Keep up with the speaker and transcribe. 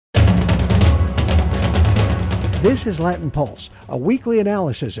This is Latin Pulse, a weekly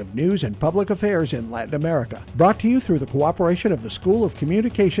analysis of news and public affairs in Latin America, brought to you through the cooperation of the School of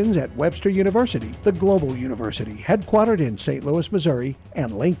Communications at Webster University, the global university headquartered in St. Louis, Missouri,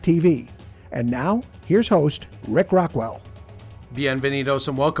 and Link TV. And now, here's host Rick Rockwell. Bienvenidos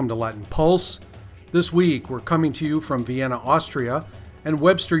and welcome to Latin Pulse. This week, we're coming to you from Vienna, Austria, and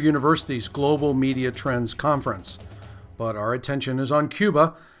Webster University's Global Media Trends Conference. But our attention is on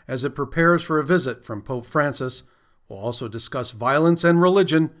Cuba as it prepares for a visit from Pope Francis. We'll also discuss violence and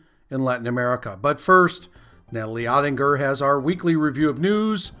religion in Latin America. But first, Natalie Ottinger has our weekly review of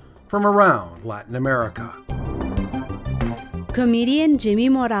news from around Latin America. Comedian Jimmy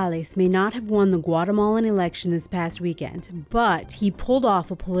Morales may not have won the Guatemalan election this past weekend, but he pulled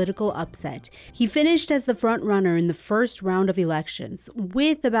off a political upset. He finished as the front runner in the first round of elections,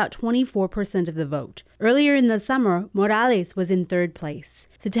 with about 24% of the vote. Earlier in the summer, Morales was in third place.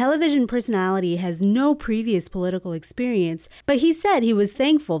 The television personality has no previous political experience, but he said he was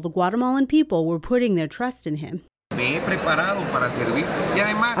thankful the Guatemalan people were putting their trust in him.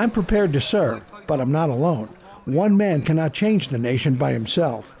 I'm prepared to serve, but I'm not alone. One man cannot change the nation by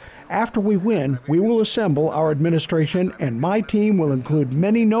himself. After we win, we will assemble our administration, and my team will include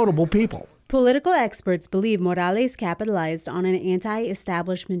many notable people. Political experts believe Morales capitalized on an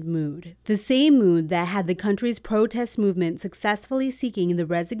anti-establishment mood, the same mood that had the country's protest movement successfully seeking the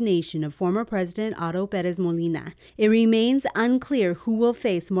resignation of former President Otto Pérez Molina. It remains unclear who will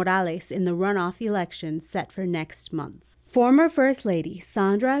face Morales in the runoff election set for next month. Former First Lady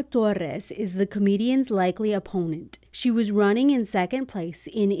Sandra Torres is the comedian's likely opponent. She was running in second place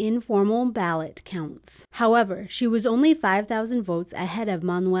in informal ballot counts. However, she was only 5,000 votes ahead of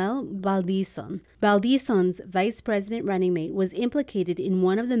Manuel Valdizon. Valdizon's vice president running mate was implicated in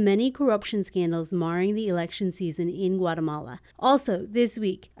one of the many corruption scandals marring the election season in Guatemala. Also, this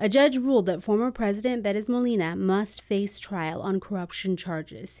week, a judge ruled that former President Pérez Molina must face trial on corruption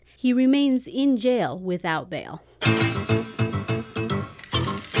charges. He remains in jail without bail.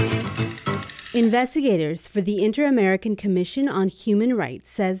 Investigators for the Inter-American Commission on Human Rights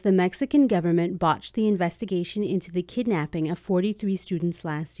says the Mexican government botched the investigation into the kidnapping of 43 students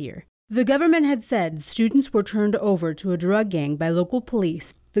last year. The government had said students were turned over to a drug gang by local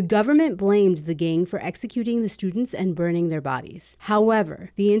police. The government blamed the gang for executing the students and burning their bodies. However,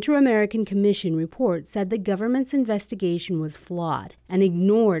 the Inter-American Commission report said the government's investigation was flawed and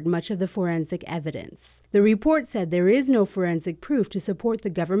ignored much of the forensic evidence. The report said there is no forensic proof to support the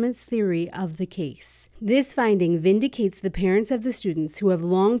government's theory of the case. This finding vindicates the parents of the students who have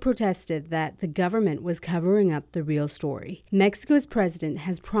long protested that the government was covering up the real story. Mexico's president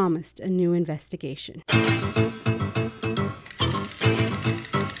has promised a new investigation.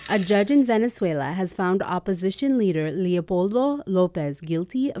 A judge in Venezuela has found opposition leader Leopoldo López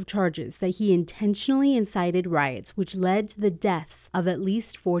guilty of charges that he intentionally incited riots which led to the deaths of at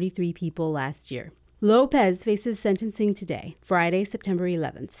least 43 people last year. López faces sentencing today, Friday, September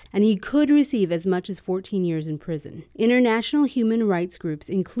 11th, and he could receive as much as 14 years in prison. International human rights groups,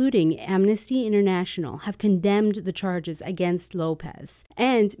 including Amnesty International, have condemned the charges against López,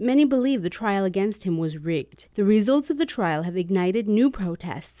 and many believe the trial against him was rigged. The results of the trial have ignited new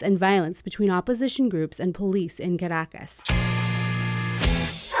protests and violence between opposition groups and police in Caracas.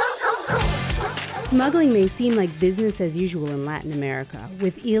 Smuggling may seem like business as usual in Latin America,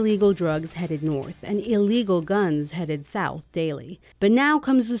 with illegal drugs headed north and illegal guns headed south daily. But now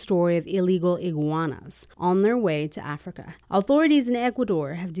comes the story of illegal iguanas on their way to Africa. Authorities in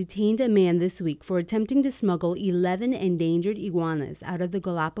Ecuador have detained a man this week for attempting to smuggle 11 endangered iguanas out of the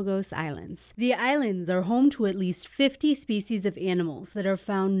Galapagos Islands. The islands are home to at least 50 species of animals that are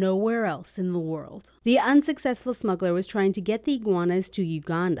found nowhere else in the world. The unsuccessful smuggler was trying to get the iguanas to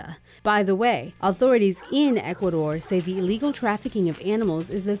Uganda. By the way, authorities in Ecuador say the illegal trafficking of animals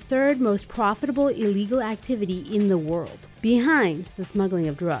is the third most profitable illegal activity in the world, behind the smuggling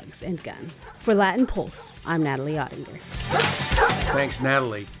of drugs and guns. For Latin Pulse, I'm Natalie Ottinger. Thanks,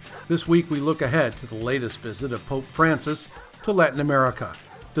 Natalie. This week we look ahead to the latest visit of Pope Francis to Latin America,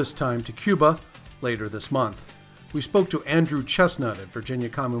 this time to Cuba later this month. We spoke to Andrew Chesnut at Virginia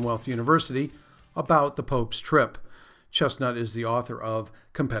Commonwealth University about the Pope's trip. Chesnut is the author of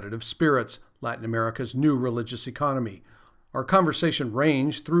Competitive Spirits, Latin America's New Religious Economy. Our conversation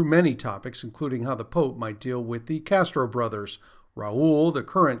ranged through many topics, including how the Pope might deal with the Castro brothers, Raúl, the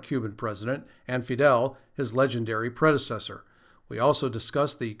current Cuban president, and Fidel, his legendary predecessor. We also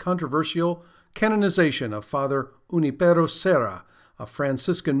discussed the controversial canonization of Father Junipero Serra, a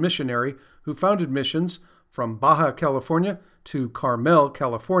Franciscan missionary who founded missions from Baja California to Carmel,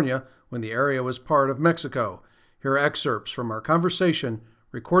 California, when the area was part of Mexico. Here are excerpts from our conversation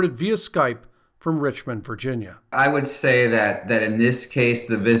recorded via Skype from Richmond, Virginia. I would say that in this case,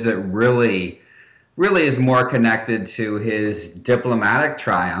 the visit really is more connected to his diplomatic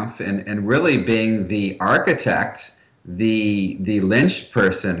triumph and really being the architect, the lynched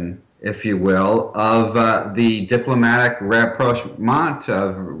person, if you will, of the diplomatic rapprochement,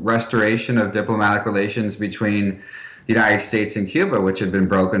 of restoration of diplomatic relations between the United States and Cuba, which had been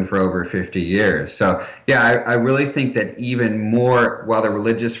broken for over 50 years. So, yeah, I really think that even more, while the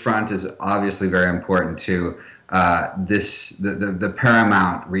religious front is obviously very important too, the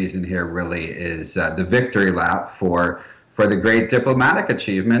paramount reason here really is the victory lap for the great diplomatic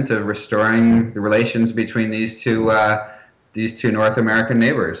achievement of restoring the relations between these two North American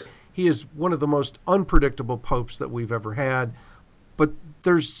neighbors. He is one of the most unpredictable popes that we've ever had, but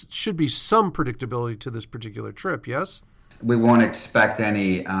there should be some predictability to this particular trip, yes? We won't expect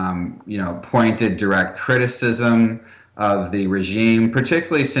any, pointed, direct criticism of the regime,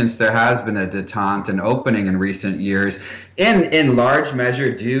 particularly since there has been a detente and opening in recent years, in large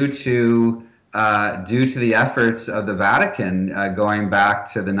measure due to the efforts of the Vatican going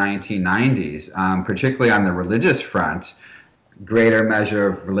back to the 1990s, particularly on the religious front. Greater measure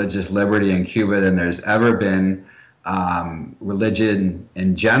of religious liberty in Cuba than there's ever been. Religion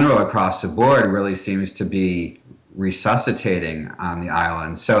in general across the board really seems to be resuscitating on the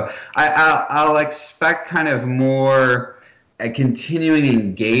island. So I'll expect kind of more a continuing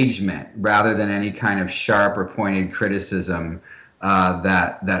engagement rather than any kind of sharp or pointed criticism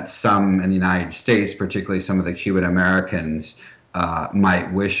that some in the United States, particularly some of the Cuban Americans,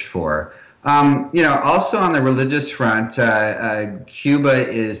 might wish for. Also on the religious front, Cuba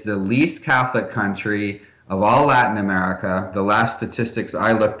is the least Catholic country of all Latin America. The last statistics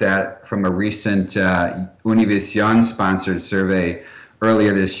I looked at from a recent Univision-sponsored survey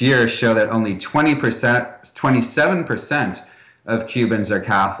earlier this year show that only 27% of Cubans are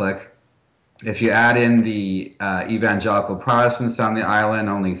Catholic. If you add in the evangelical Protestants on the island,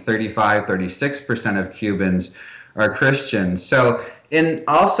 only 36% of Cubans are Christian. So in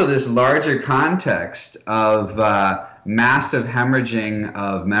also this larger context of massive hemorrhaging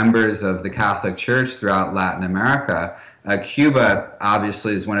of members of the Catholic Church throughout Latin America, Cuba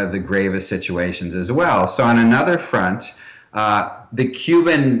obviously is one of the gravest situations as well. So on another front, the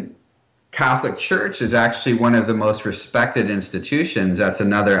Cuban Catholic Church is actually one of the most respected institutions. That's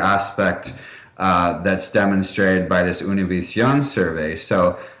another aspect that's demonstrated by this Univision survey.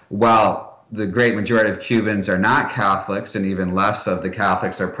 So while the great majority of Cubans are not Catholics, and even less of the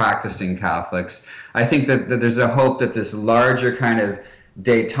Catholics are practicing Catholics, I think that there's a hope that this larger kind of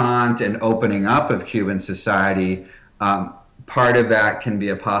détente and opening up of Cuban society, part of that can be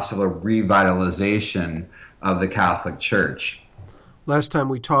a possible revitalization of the Catholic Church. Last time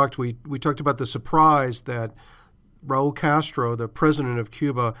we talked about the surprise that Raul Castro, the president of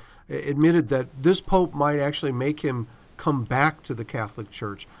Cuba, admitted that this pope might actually make him come back to the Catholic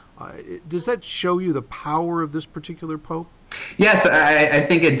Church. Does that show you the power of this particular pope? Yes, I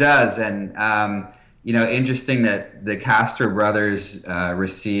think it does. And, interesting that the Castro brothers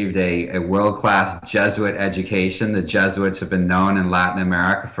received a world-class Jesuit education. The Jesuits have been known in Latin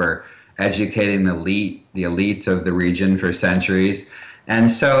America for educating the elite of the region for centuries.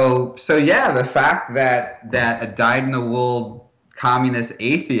 And so yeah, the fact that a dyed-in-the-wool communist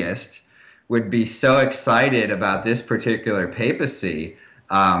atheist would be so excited about this particular papacy,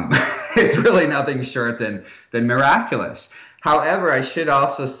 it's really nothing short than miraculous. However, I should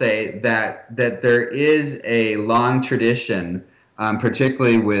also say that there is a long tradition,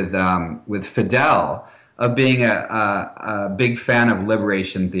 particularly with Fidel, of being a big fan of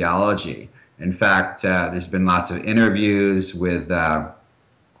liberation theology. In fact, there's been lots of interviews with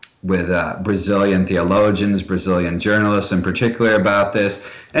Brazilian theologians, Brazilian journalists in particular about this.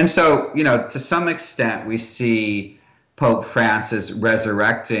 And so, to some extent, we see Pope Francis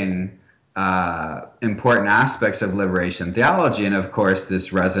resurrecting important aspects of liberation theology, and of course this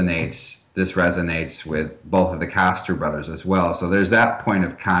resonates with both of the Castro brothers as well. So there's that point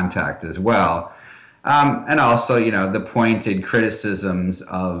of contact as well, and also the pointed criticisms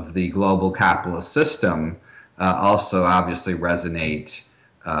of the global capitalist system also obviously resonate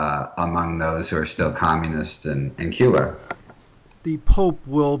among those who are still communists in Cuba. The Pope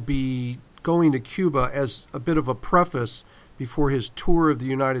will be going to Cuba as a bit of a preface before his tour of the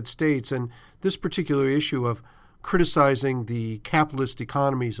United States, and this particular issue of criticizing the capitalist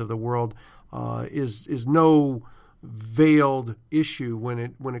economies of the world is no veiled issue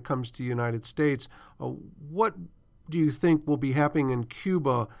when it comes to the United States. What do you think will be happening in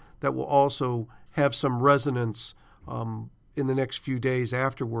Cuba that will also have some resonance in the next few days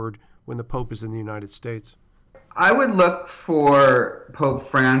afterward when the Pope is in the United States? I would look for Pope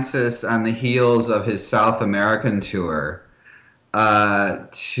Francis on the heels of his South American tour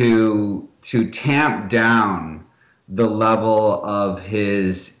to tamp down the level of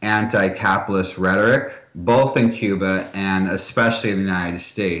his anti-capitalist rhetoric, both in Cuba and especially in the United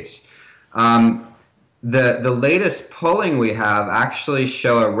States. The latest polling we have actually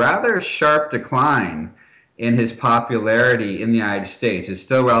show a rather sharp decline in his popularity in the United States. It's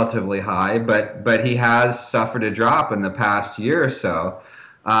still relatively high, but he has suffered a drop in the past year or so.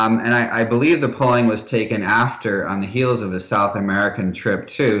 And I believe the polling was taken on the heels of his South American trip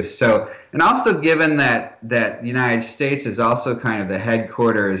too. So, and also given that the United States is also kind of the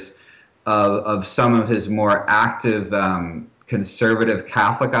headquarters of some of his more active conservative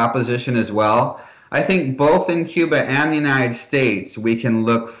Catholic opposition as well, I think both in Cuba and the United States we can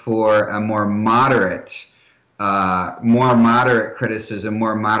look for a more moderate criticism,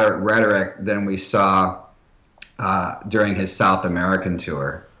 more moderate rhetoric than we saw during his South American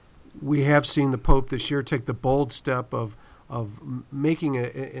tour. We have seen the Pope this year take the bold step of making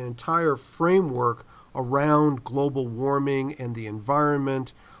an entire framework around global warming and the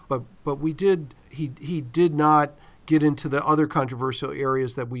environment, but he did not get into the other controversial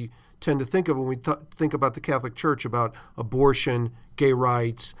areas that we tend to think of when we think about the Catholic Church, about abortion, gay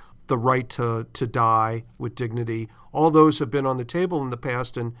rights, the right to die with dignity. All those have been on the table in the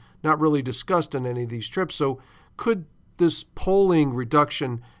past and not really discussed in any of these trips. So could this polling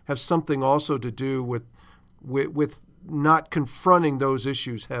reduction have something also to do with not confronting those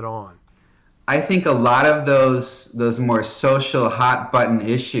issues head on? I think a lot of those more social hot button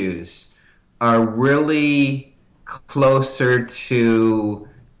issues are really closer to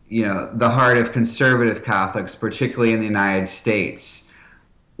the heart of conservative Catholics, particularly in the United States.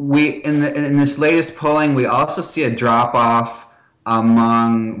 In this latest polling, we also see a drop-off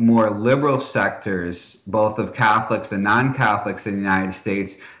among more liberal sectors, both of Catholics and non-Catholics in the United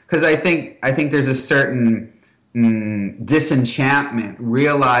States, because I think there's a certain disenchantment,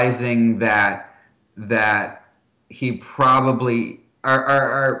 realizing that he probably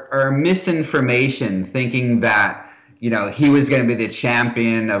are misinformation, thinking that he was going to be the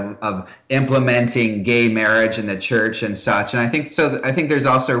champion of implementing gay marriage in the church and such. And I think there's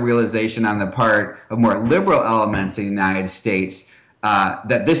also a realization on the part of more liberal elements in the United States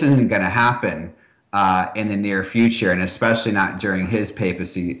that this isn't going to happen in the near future, and especially not during his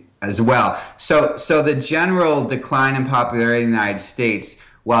papacy as well. So the general decline in popularity in the United States,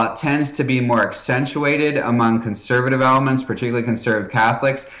 while it tends to be more accentuated among conservative elements, particularly conservative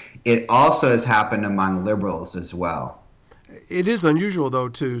Catholics, it also has happened among liberals as well. It is unusual, though,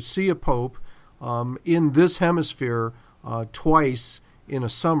 to see a pope in this hemisphere twice in a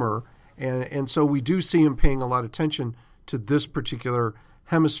summer, and so we do see him paying a lot of attention to this particular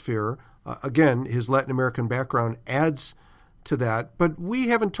hemisphere. Again, his Latin American background adds to that, but we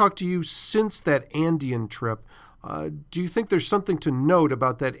haven't talked to you since that Andean trip. Do you think there's something to note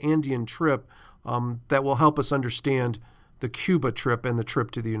about that Andean trip that will help us understand the Cuba trip and the trip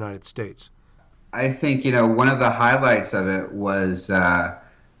to the United States? I think one of the highlights of it was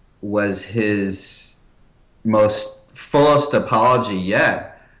his fullest apology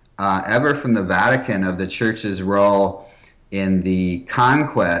yet ever from the Vatican of the Church's role in the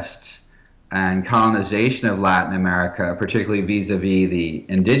conquest and colonization of Latin America, particularly vis-a-vis the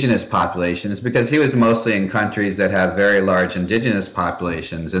indigenous populations, because he was mostly in countries that have very large indigenous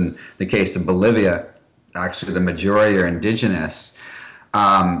populations. In the case of Bolivia, actually the majority are indigenous.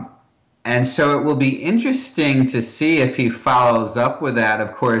 And so it will be interesting to see if he follows up with that.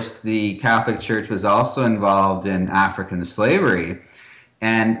 Of course, the Catholic Church was also involved in African slavery,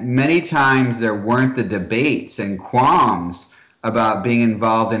 and many times there weren't the debates and qualms about being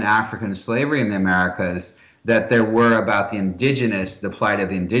involved in African slavery in the Americas that there were about the plight of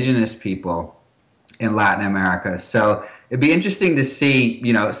the indigenous people in Latin America. So it'd be interesting to see,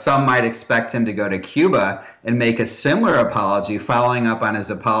 some might expect him to go to Cuba and make a similar apology, following up on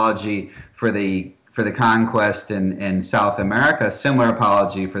his apology for the conquest in South America, a similar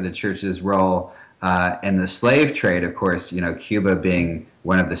apology for the Church's role in the slave trade, of course, Cuba being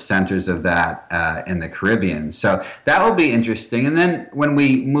one of the centers of that in the Caribbean. So that will be interesting. And then when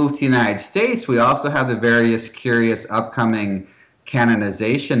we move to the United States, we also have the various curious upcoming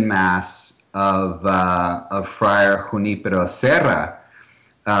canonization mass of Friar Junipero Serra.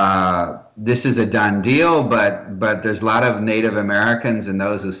 This is a done deal, but there's a lot of Native Americans and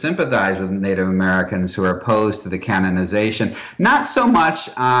those who sympathize with Native Americans who are opposed to the canonization. Not so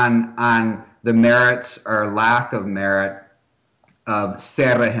much on the merits or lack of merit of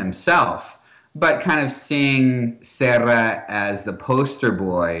Serra himself, but kind of seeing Serra as the poster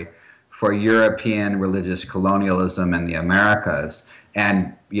boy for European religious colonialism in the Americas.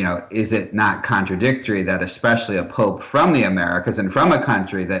 And, is it not contradictory that especially a pope from the Americas and from a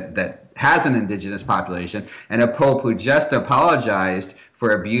country that has an indigenous population, and a pope who just apologized for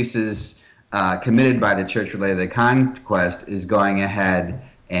abuses committed by the Church related to conquest, is going ahead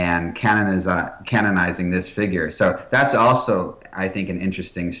and canonizing this figure? So that's also, I think, an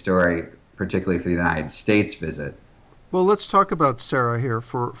interesting story, particularly for the United States visit. Well, let's talk about Serra here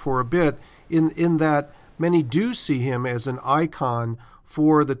for a bit, in that many do see him as an icon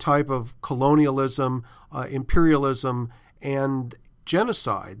for the type of colonialism, imperialism, and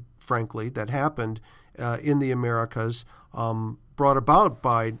genocide, frankly, that happened in the Americas, brought about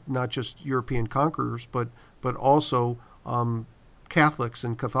by not just European conquerors, but also Catholics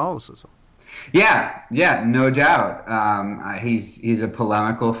and Catholicism. Yeah, no doubt. He's a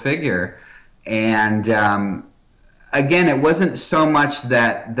polemical figure, and again, it wasn't so much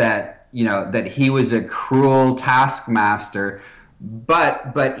that he was a cruel taskmaster,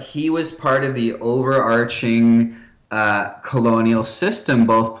 but he was part of the overarching colonial system,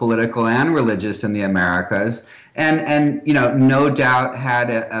 both political and religious, in the Americas, and no doubt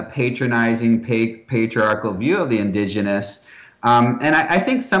had a patronizing, patriarchal view of the indigenous. And I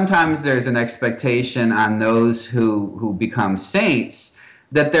think sometimes there's an expectation on those who become saints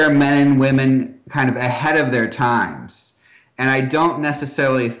that they're men and women kind of ahead of their times. And I don't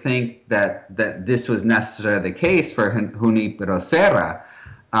necessarily think that this was necessarily the case for Junipero Serra.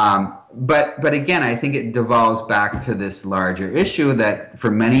 But again, I think it devolves back to this larger issue that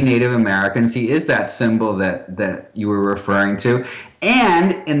for many Native Americans, he is that symbol that you were referring to.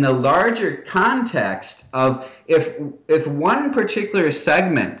 And in the larger context of if one particular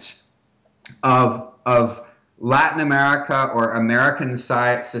segment of Latin America or American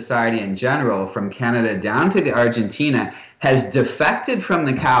society in general, from Canada down to the Argentina, has defected from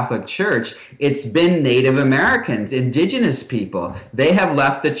the Catholic Church, it's been Native Americans, indigenous people. They have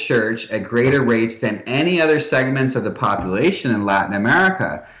left the Church at greater rates than any other segments of the population in Latin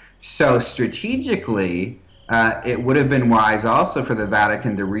America. So strategically, it would have been wise also for the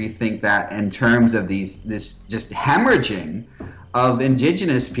Vatican to rethink that in terms of this just hemorrhaging of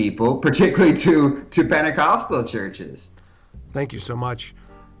indigenous people, particularly to Pentecostal churches. Thank you so much.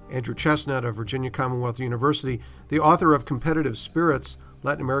 Andrew Chesnut of Virginia Commonwealth University, the author of Competitive Spirits,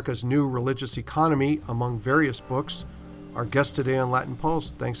 Latin America's New Religious Economy, among various books. Our guest today on Latin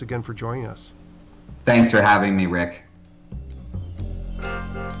Pulse. Thanks again for joining us. Thanks for having me, Rick.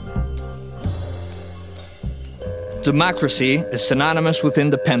 Democracy is synonymous with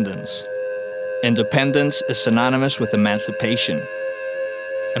independence. Independence is synonymous with emancipation.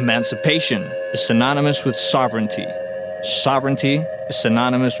 Emancipation is synonymous with sovereignty. Sovereignty is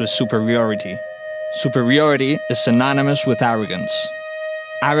synonymous with superiority. Superiority is synonymous with arrogance.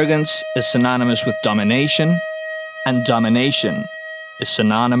 Arrogance is synonymous with domination, and domination is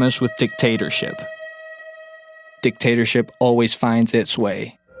synonymous with dictatorship. Dictatorship always finds its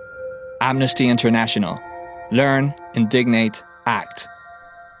way. Amnesty International. Learn, indignate, act.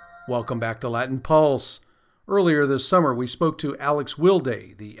 Welcome back to Latin Pulse. Earlier this summer, we spoke to Alex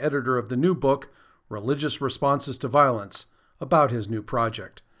Wilde, the editor of the new book, Religious Responses to Violence, about his new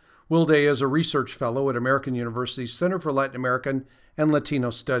project. Wilde is a research fellow at American University's Center for Latin American and Latino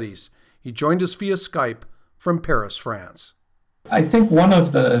Studies. He joined us via Skype from Paris, France. I think one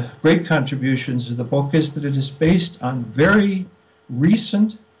of the great contributions of the book is that it is based on very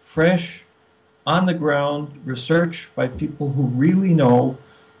recent, fresh, on-the-ground research by people who really know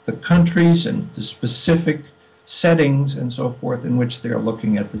the countries and the specific settings and so forth in which they're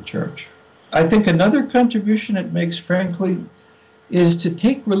looking at the church. I think another contribution it makes, frankly, is to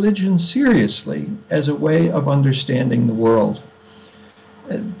take religion seriously as a way of understanding the world.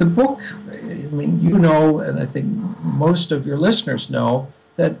 The book, you know, and I think most of your listeners know,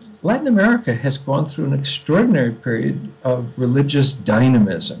 that Latin America has gone through an extraordinary period of religious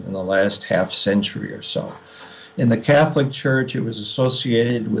dynamism in the last half century or so. In the Catholic Church, it was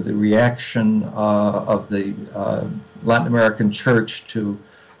associated with the reaction of the Latin American Church to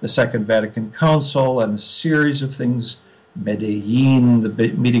the Second Vatican Council and a series of things, Medellin, the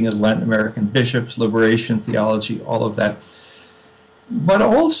meeting of Latin American bishops, liberation theology, all of that. But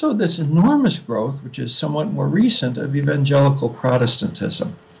also this enormous growth, which is somewhat more recent, of evangelical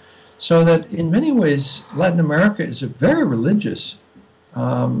Protestantism. So that in many ways, Latin America is a very religious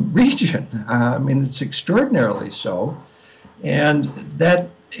region. It's extraordinarily so. And that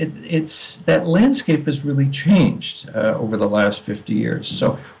that landscape has really changed over the last 50 years.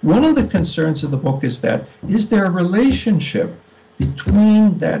 So one of the concerns of the book is there a relationship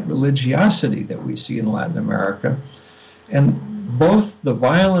between that religiosity that we see in Latin America and both the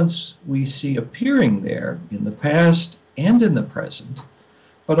violence we see appearing there in the past and in the present,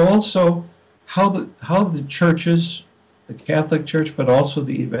 but also how the churches, the Catholic Church, but also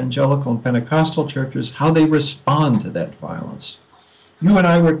the evangelical and Pentecostal churches, how they respond to that violence. You and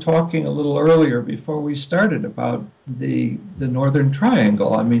I were talking a little earlier before we started about the Northern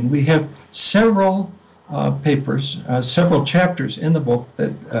Triangle. I mean, we have several papers, several chapters in the book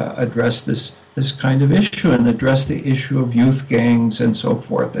that address this kind of issue and address the issue of youth gangs and so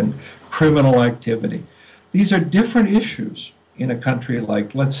forth and criminal activity. These are different issues in a country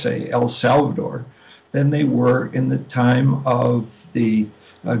like, let's say, El Salvador than they were in the time of the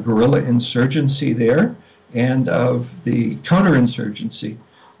guerrilla insurgency there and of the counterinsurgency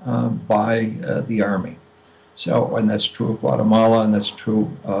by the army. So, and that's true of Guatemala, and that's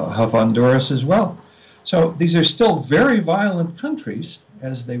true of Honduras as well. So these are still very violent countries,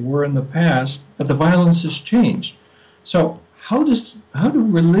 as they were in the past, but the violence has changed. So how do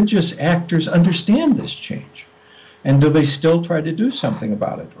religious actors understand this change? And do they still try to do something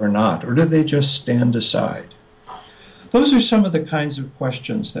about it or not? Or do they just stand aside? Those are some of the kinds of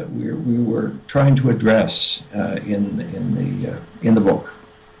questions that we were trying to address in the book.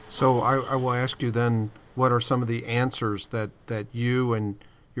 So I will ask you then, what are some of the answers that you and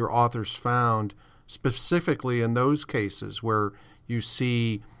your authors found specifically in those cases where you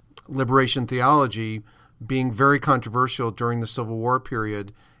see liberation theology being very controversial during the Civil War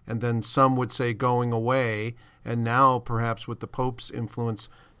period, and then some would say going away, and now perhaps with the Pope's influence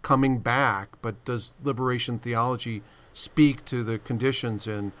coming back? But does liberation theology speak to the conditions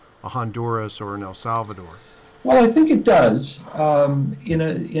in Honduras or in El Salvador? Well, I think it does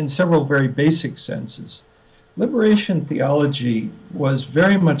in several very basic senses. Liberation theology was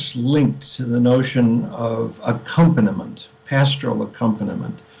very much linked to the notion of accompaniment, pastoral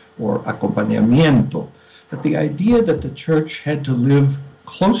accompaniment, or acompañamiento. But the idea that the church had to live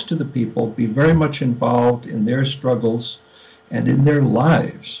close to the people, be very much involved in their struggles and in their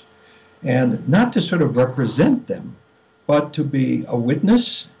lives, and not to sort of represent them, but to be a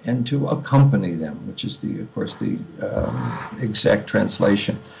witness and to accompany them, which is, of course, the exact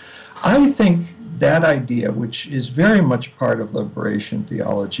translation. I think that idea, which is very much part of liberation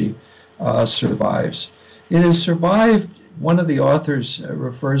theology, survives. It has survived. One of the authors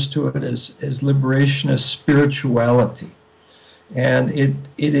refers to it as liberationist spirituality. And it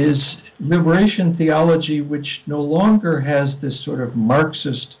is liberation theology which no longer has this sort of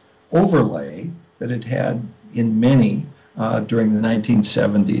Marxist overlay that it had in many during the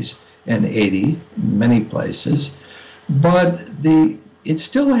 1970s and 80s, in many places, but it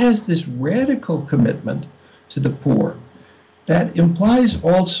still has this radical commitment to the poor. That implies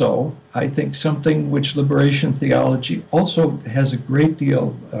also, I think, something which liberation theology also has a great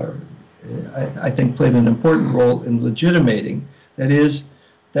deal, I think, played an important role in legitimating. That is,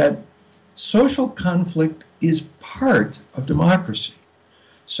 that social conflict is part of democracy.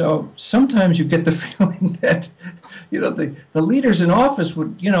 So sometimes you get the feeling that, the leaders in office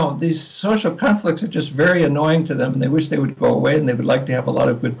would, these social conflicts are just very annoying to them, and they wish they would go away, and they would like to have a lot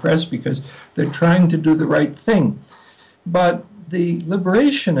of good press because they're trying to do the right thing. But the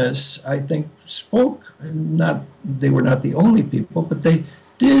liberationists, I think, spoke, they were not the only people, but they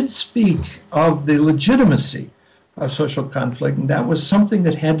did speak of the legitimacy of social conflict, and that was something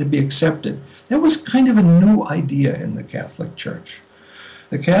that had to be accepted. That was kind of a new idea in the Catholic Church.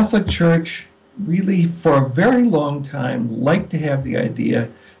 The Catholic Church really, for a very long time, liked to have the idea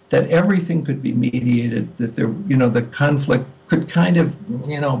that everything could be mediated, that the conflict could kind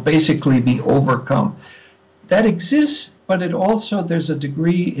of, basically be overcome. That exists, but it also, there's a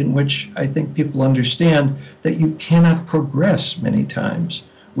degree in which I think people understand that you cannot progress many times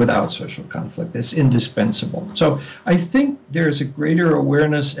without social conflict. It's indispensable. So I think there's a greater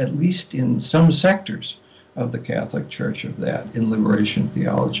awareness, at least in some sectors of the Catholic Church, of that in liberation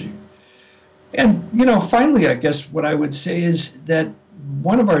theology. And, finally, I guess what I would say is that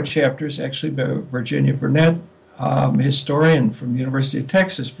one of our chapters, actually by Virginia Burnett, historian from the University of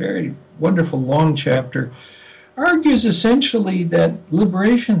Texas, very wonderful long chapter, argues essentially that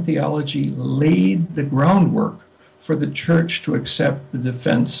liberation theology laid the groundwork for the church to accept the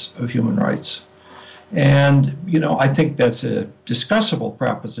defense of human rights. And, I think that's a discussable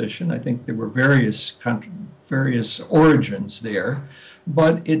proposition. I think there were various origins there,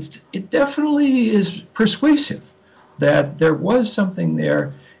 but it definitely is persuasive that there was something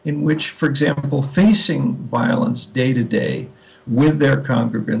there in which, for example, facing violence day to day with their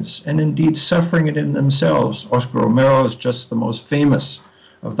congregants, and indeed suffering it in themselves. Oscar Romero is just the most famous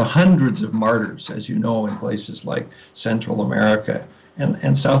of the hundreds of martyrs, as you know, in places like Central America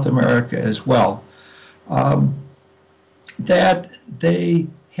and South America as well. that they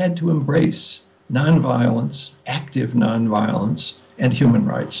had to embrace nonviolence, active nonviolence, and human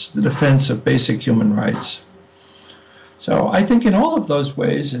rights, the defense of basic human rights. So I think in all of those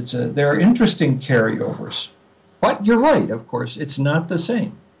ways, there are interesting carryovers. But you're right, of course, it's not the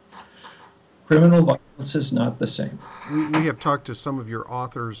same. Criminal violence is not the same. We have talked to some of your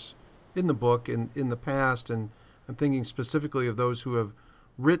authors in the book in the past, and I'm thinking specifically of those who have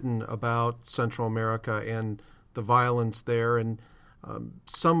written about Central America and the violence there. And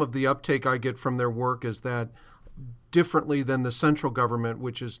some of the uptake I get from their work is that differently than the central government,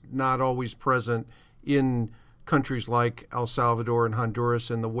 which is not always present in countries like El Salvador and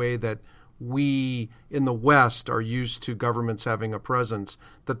Honduras in the way that we in the West are used to governments having a presence,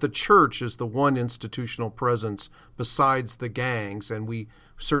 that the church is the one institutional presence besides the gangs. And we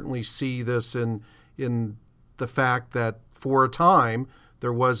certainly see this in the fact that for a time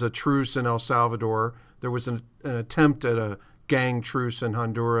there was a truce in El Salvador, there was an attempt at a gang truce in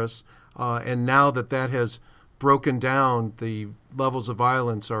Honduras, and now that has broken down, the levels of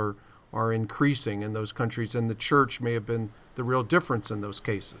violence are increasing in those countries, and the church may have been the real difference in those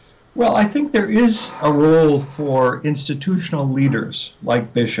cases. Well, I think there is a role for institutional leaders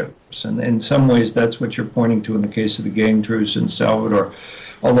like bishops, and in some ways that's what you're pointing to in the case of the gang truce in Salvador,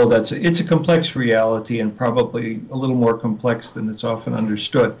 although it's a complex reality and probably a little more complex than it's often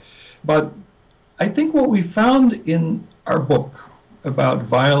understood. But I think what we found in our book about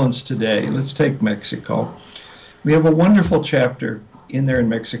violence today, let's take Mexico. We have a wonderful chapter in there in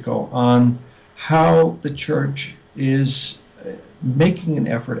Mexico on how the church is making an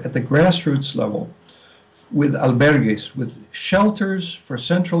effort at the grassroots level with albergues, with shelters for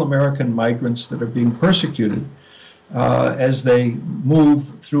Central American migrants that are being persecuted as they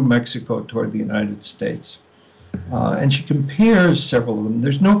move through Mexico toward the United States. And she compares several of them.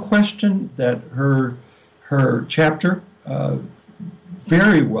 There's no question that her chapter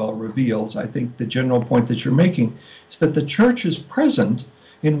very well reveals, I think, the general point that you're making, is that the church is present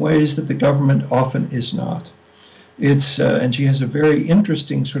in ways that the government often is not. And she has a very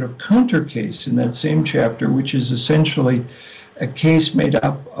interesting sort of counter case in that same chapter, which is essentially a case made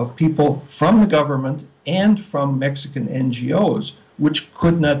up of people from the government and from Mexican NGOs, which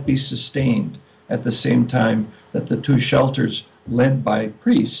could not be sustained at the same time that the two shelters led by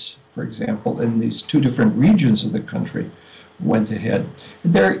priests, for example, in these two different regions of the country, went ahead.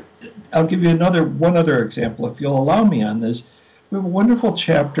 I'll give you one other example, if you'll allow me on this. We have a wonderful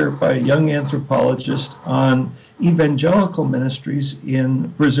chapter by a young anthropologist on evangelical ministries in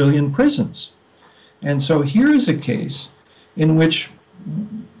Brazilian prisons. And so here is a case in which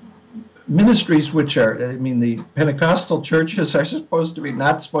ministries which are, the Pentecostal churches are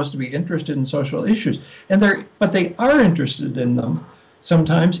not supposed to be interested in social issues, but they are interested in them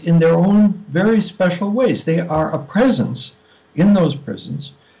sometimes in their own very special ways. They are a presence in those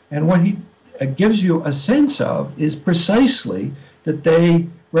prisons, and what he gives you a sense of is precisely that they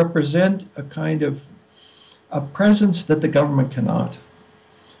represent a kind of a presence that the government cannot.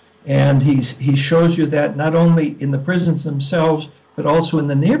 And he shows you that not only in the prisons themselves, but also in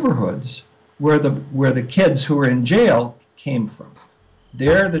the neighborhoods where the kids who are in jail came from.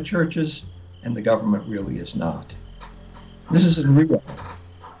 They're the churches, and the government really is not. This is in real.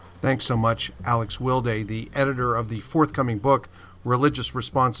 Thanks so much, Alex Wilde, the editor of the forthcoming book, Religious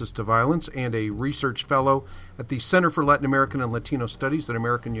Responses to Violence, and a research fellow at the Center for Latin American and Latino Studies at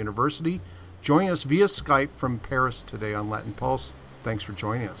American University. Join us via Skype from Paris today on Latin Pulse. Thanks for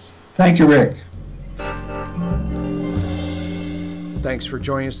joining us. Thank you, Rick. Thanks for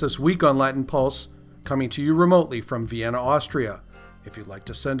joining us this week on Latin Pulse, coming to you remotely from Vienna, Austria. If you'd like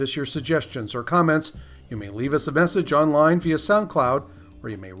to send us your suggestions or comments, you may leave us a message online via SoundCloud, or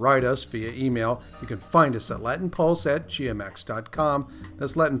you may write us via email. You can find us at latinpulse@gmx.com.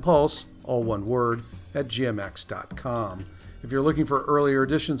 That's Latin Pulse, all one word, at gmx.com. If you're looking for earlier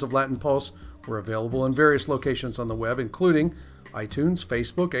editions of Latin Pulse, we're available in various locations on the web, including iTunes,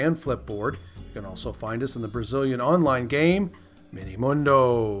 Facebook, and Flipboard. You can also find us in the Brazilian online game,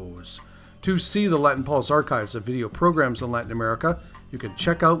 Minimundos. To see the Latin Pulse archives of video programs on Latin America, you can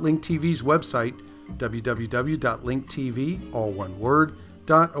check out Link TV's website, www.linktv, all one word,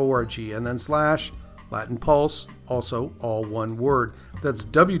 .org, and then /Latin Pulse, also all one word. That's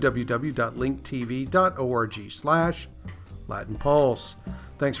www.linktv.org/Latin Pulse.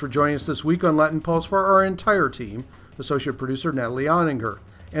 Thanks for joining us this week on Latin Pulse for our entire team, Associate Producer Natalie Ottinger,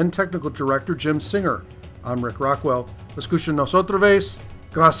 and Technical Director Jim Singer. I'm Rick Rockwell. Escuchen nos otra vez.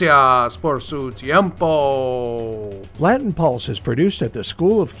 Gracias por su tiempo. Latin Pulse is produced at the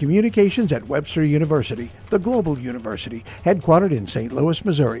School of Communications at Webster University, the global university, headquartered in St. Louis,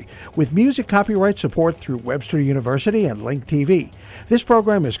 Missouri, with music copyright support through Webster University and Link TV. This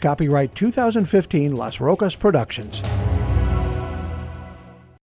program is copyright 2015 Las Rocas Productions.